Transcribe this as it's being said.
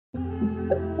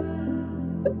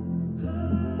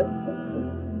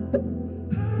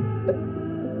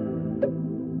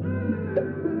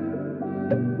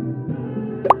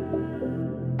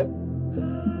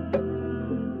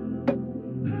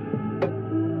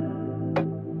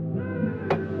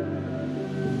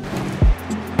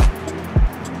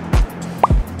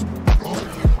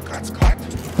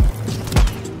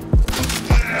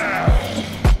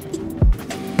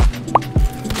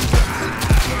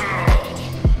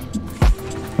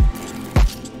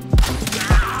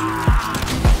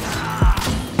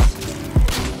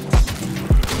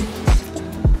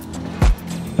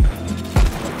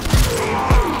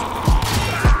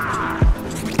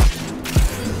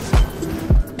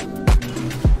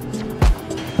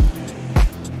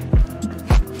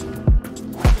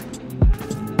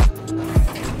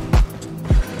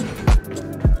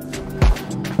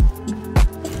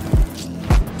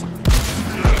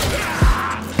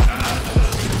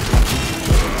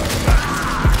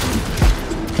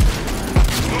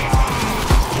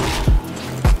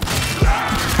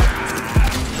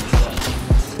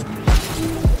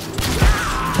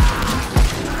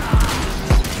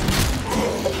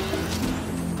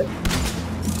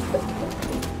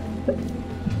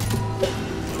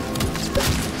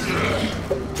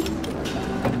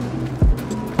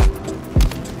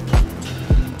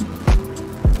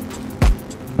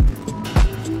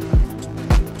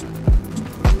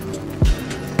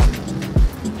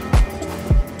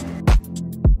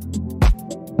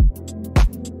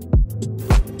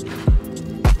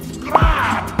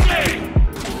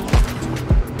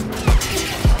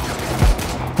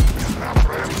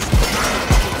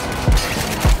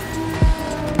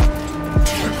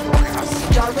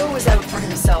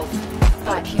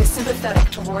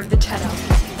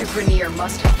Grineer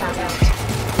must have found out.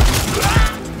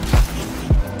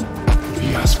 The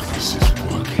Asperis is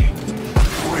working,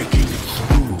 breaking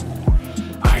through.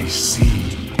 I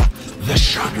see the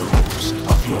shadows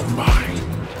of your mind.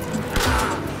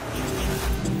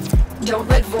 Don't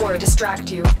let Vor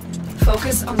distract you.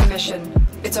 Focus on the mission.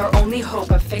 It's our only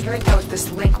hope of figuring out this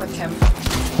link with him.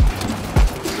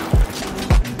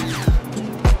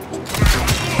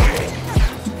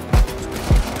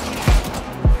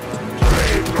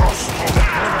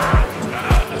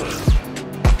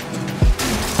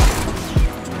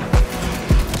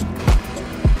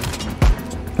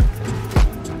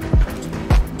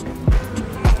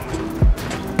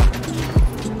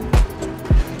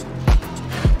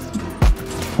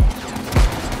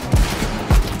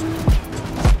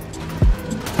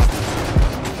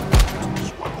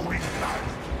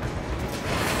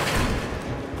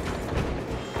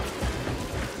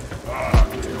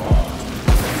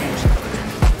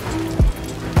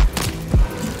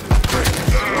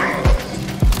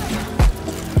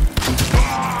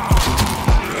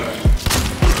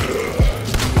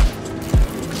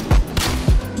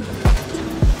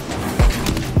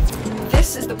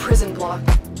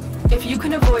 If you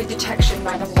can avoid detection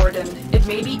by the Warden, it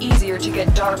may be easier to get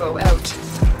Dargo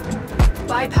out.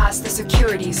 Bypass the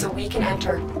security so we can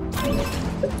enter.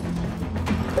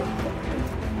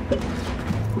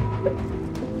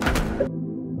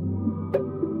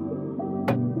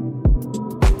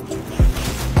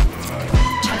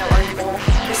 Tenno, are you there?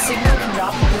 The signal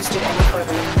cannot be boosted any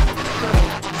further. Hurry,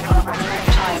 we're running out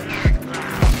of time.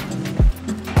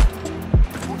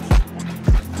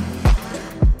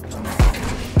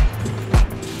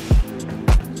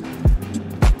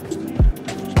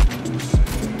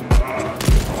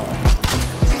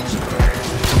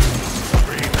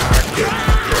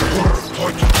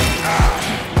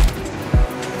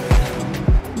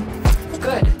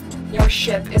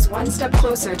 Ship is one step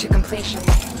closer to completion.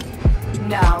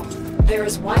 Now, there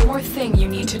is one more thing you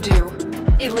need to do.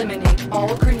 Eliminate all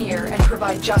Grineer and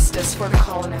provide justice for the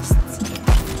colonists.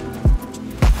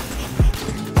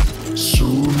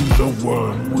 Soon the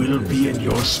worm will be in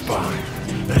your spine,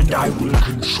 and I will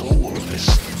control this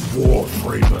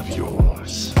warframe of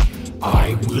yours.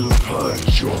 I will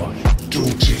purge your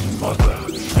doting mother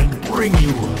and bring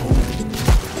you home.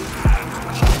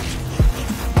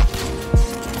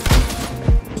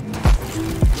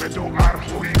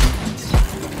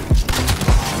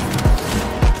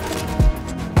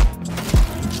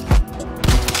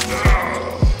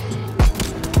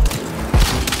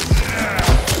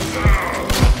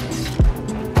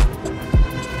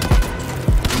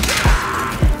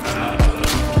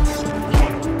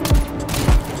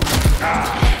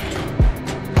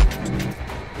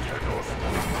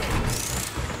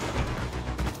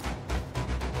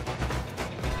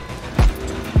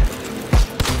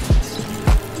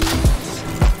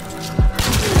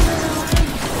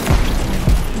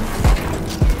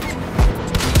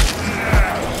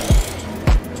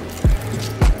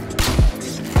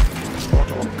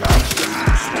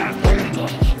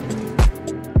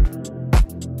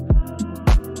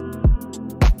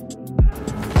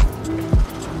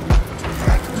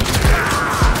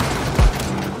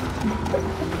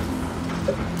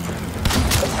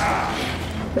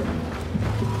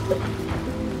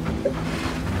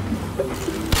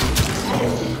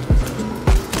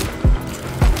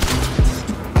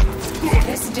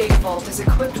 Is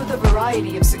equipped with a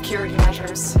variety of security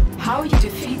measures. How you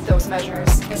defeat those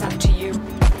measures is up to you.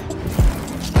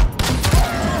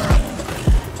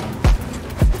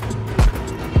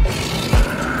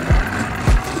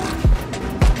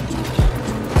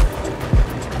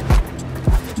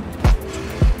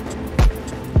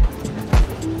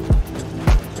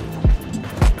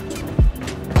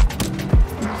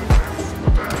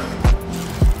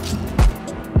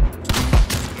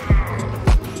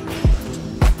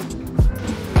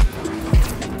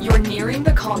 Nearing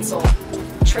the console.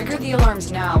 Trigger the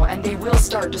alarms now, and they will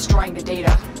start destroying the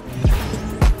data.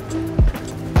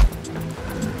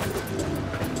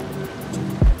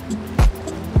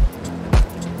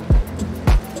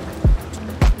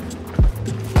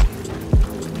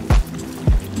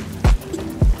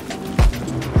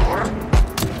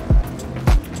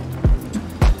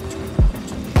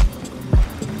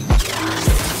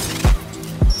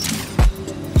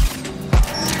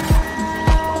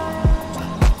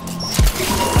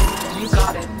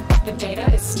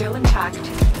 Still intact.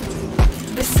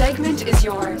 The segment is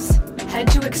yours. Head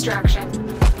to extraction.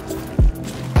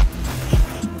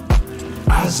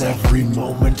 As every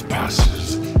moment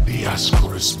passes, the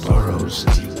Ascaris burrows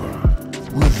deeper,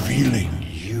 revealing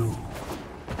you.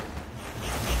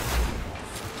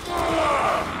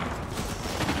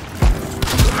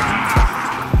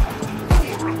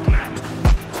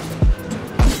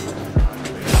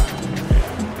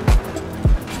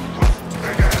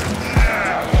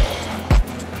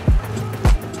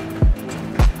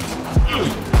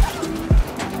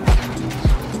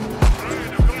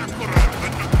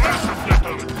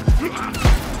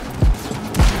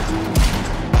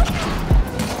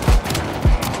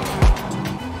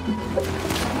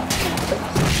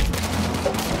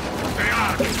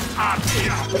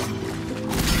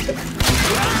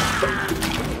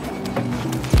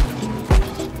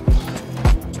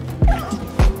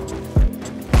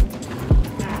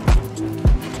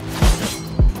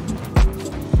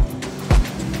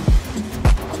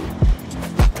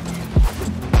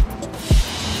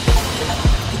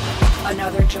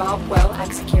 job well.